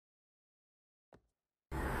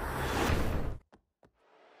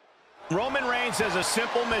Roman Reigns has a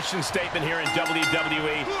simple mission statement here in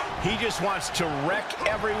WWE. He just wants to wreck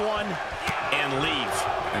everyone and leave.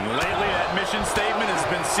 And lately, that mission statement has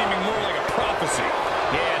been seeming more like a prophecy.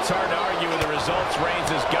 Yeah, it's hard to argue with the results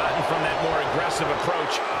Reigns has gotten from that more aggressive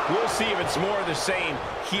approach. We'll see if it's more of the same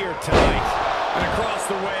here tonight. And across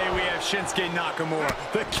the way, we have Shinsuke Nakamura,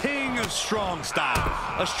 the king of strong style.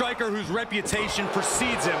 A striker whose reputation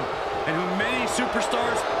precedes him and who many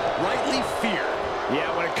superstars rightly fear.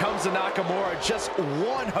 Yeah, when it comes to Nakamura, just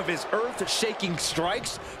one of his earth-shaking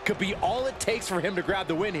strikes could be all it takes for him to grab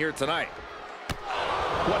the win here tonight.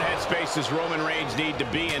 What headspace does Roman Reigns need to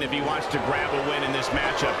be in if he wants to grab a win in this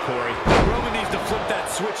matchup, Corey? Roman needs to flip that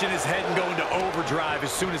switch in his head and go into overdrive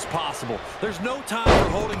as soon as possible. There's no time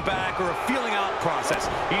for holding back or a feeling out process.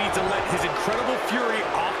 He needs to let his incredible fury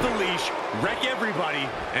off the leash, wreck everybody,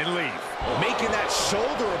 and leave. Making that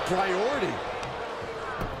shoulder a priority.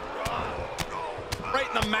 Right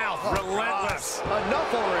in the mouth, relentless.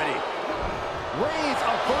 Enough already. Reigns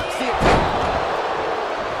averts the attack.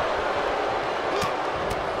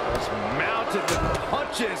 Just mounted with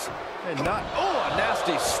punches and not, a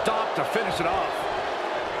nasty stop to finish it off.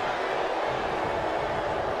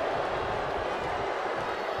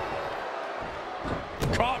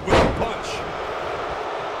 Caught with a punch.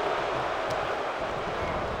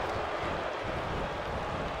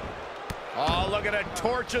 Oh, look at it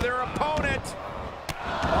torture their opponent.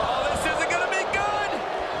 Oh, this isn't going to be good.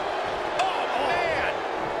 Oh, man.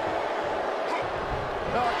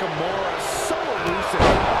 Nakamura so elusive.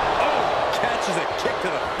 Oh, catches a kick to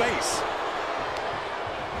the face.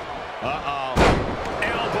 Uh-oh.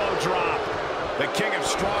 Elbow drop. The king of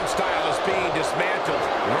strong style is being dismantled.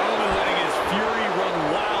 Roman letting his fury run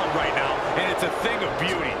wild right now, and it's a thing of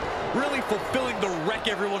beauty. Really fulfilling the wreck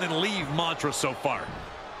everyone and leave mantra so far.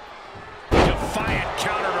 Defiant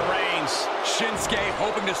counter to Reigns. Shinsuke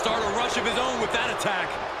hoping to start a rush of his own with that attack.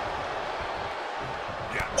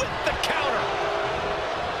 With the counter.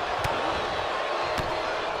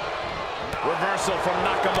 Reversal from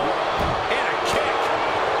Nakamura. And a kick.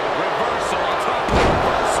 Reversal on top of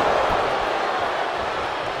reversal.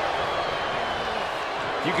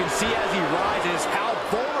 You can see as he rises how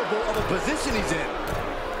vulnerable of a position he's in.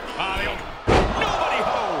 Nobody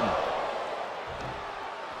home.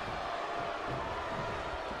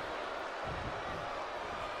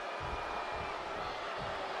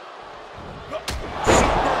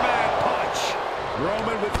 Superman punch.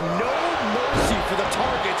 Roman with no mercy for the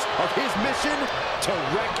targets of his mission to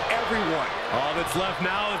wreck everyone. All that's left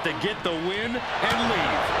now is to get the win and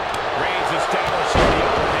leave. Reigns establishing the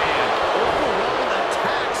upper hand. Overwhelming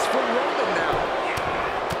attacks from Roman now.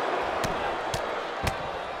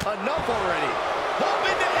 Enough already.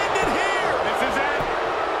 Hoping to end it here. This is it.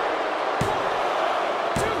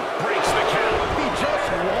 Breaks the count. He just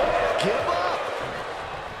won't give up.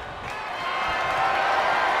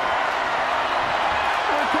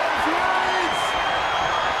 Here comes Reigns.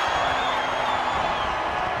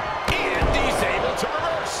 And he's able to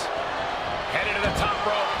reverse. Headed to the top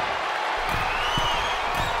rope.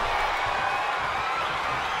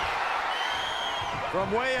 From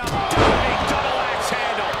way up. Big double axe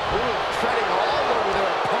handle. Ooh, treading all over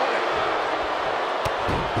their opponent.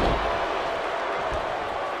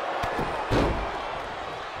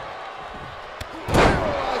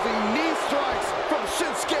 Paralyzing knee strikes from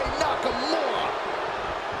Shinsuke Nakamura.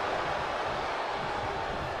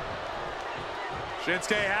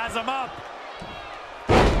 Shinsuke has him up.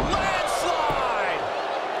 Landslide.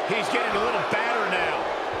 He's getting a little better now.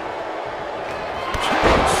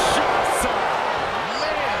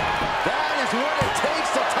 Man, that is what it takes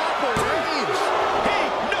to topple Reigns. Hey,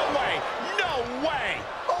 no way. No way.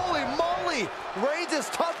 Holy moly. Reigns'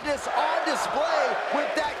 toughness on display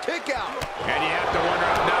with that kick out. And you have to wonder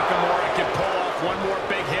if Nakamura can pull off one more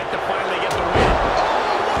big hit to finally get the win.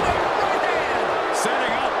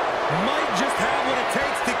 Setting up. Might just have what it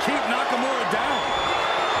takes to keep Nakamura down.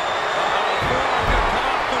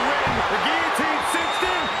 The guillotine sinks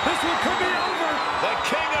in. This one could be over. The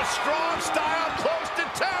king of strong style close to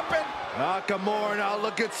tapping. Nakamura not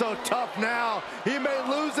looking so tough now. He may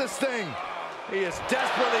lose this thing. He is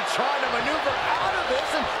desperately trying to maneuver out of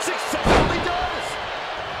this and successfully does.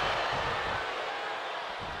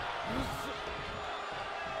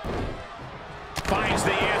 Finds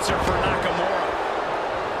the answer for Nakamura.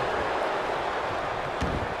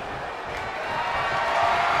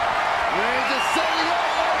 Reigns is setting up,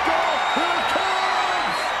 Michael. Here it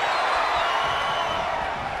comes.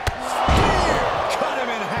 Spear! Cut him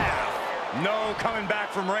in half. No coming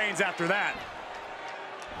back from Reigns after that.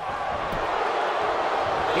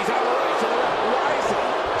 He's on the right to the left, rising.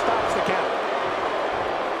 Stops the count.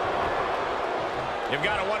 You've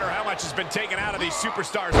got to wonder how much has been taken out of these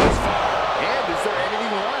superstars thus far. And is there anything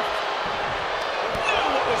left?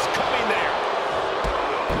 Oh, what was coming there?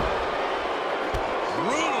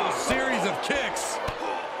 Brutal series of kicks.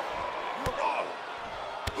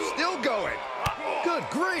 Still going. Good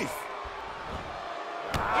grief.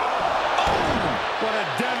 What a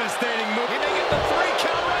devastating move. He may get the 3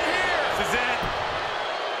 count right here. This is it.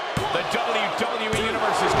 The WWE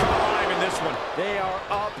Universe is coming alive in this one. They are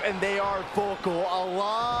up and they are vocal. A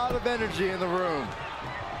lot of energy in the room.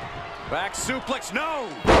 Back suplex, no.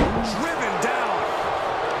 Driven down.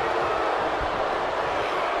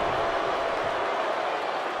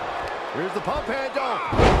 Here's the pump handle.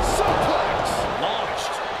 Suplex.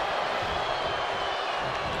 Launched.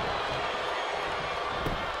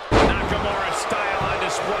 Nakamura style on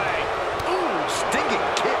display. Ooh, stinging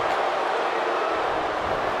kick.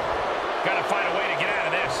 Got to find a way to get out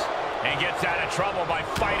of this. And gets out of trouble by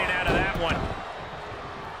fighting out of that one.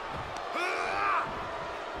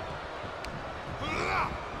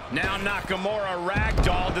 Now Nakamura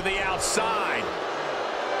ragdolled to the outside.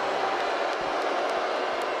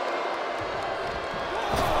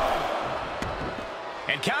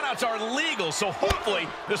 And countouts are legal, so hopefully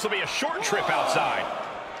this will be a short trip outside.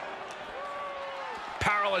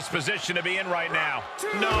 Powerless position to be in right now.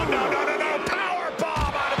 No. Power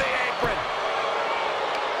bomb out of the apron.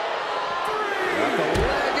 Got the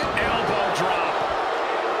leg and Elbow drop.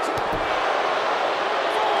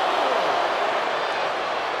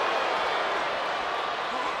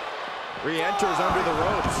 re-enters under the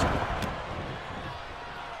ropes.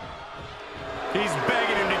 He's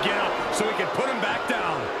begging him to get up so he can put him back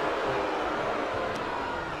down.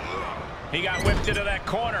 He got whipped into that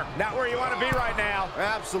corner. Not where you want to be right now.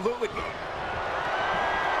 Absolutely.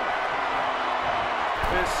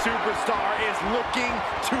 This superstar is looking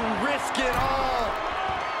to risk it all.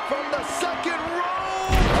 From the second row.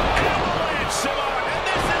 Avalanche, Simone, and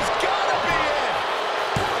this is gonna be it.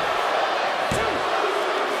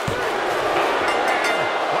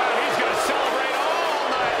 Wow, he's gonna celebrate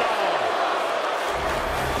all night long.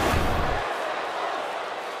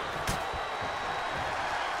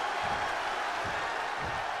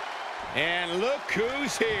 And look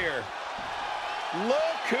who's here.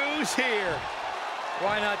 Look who's here.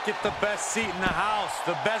 Why not get the best seat in the house,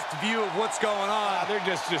 the best view of what's going on? They're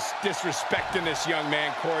just disrespecting this young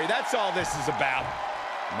man, Corey. That's all this is about.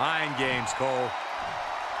 Mind games, Cole.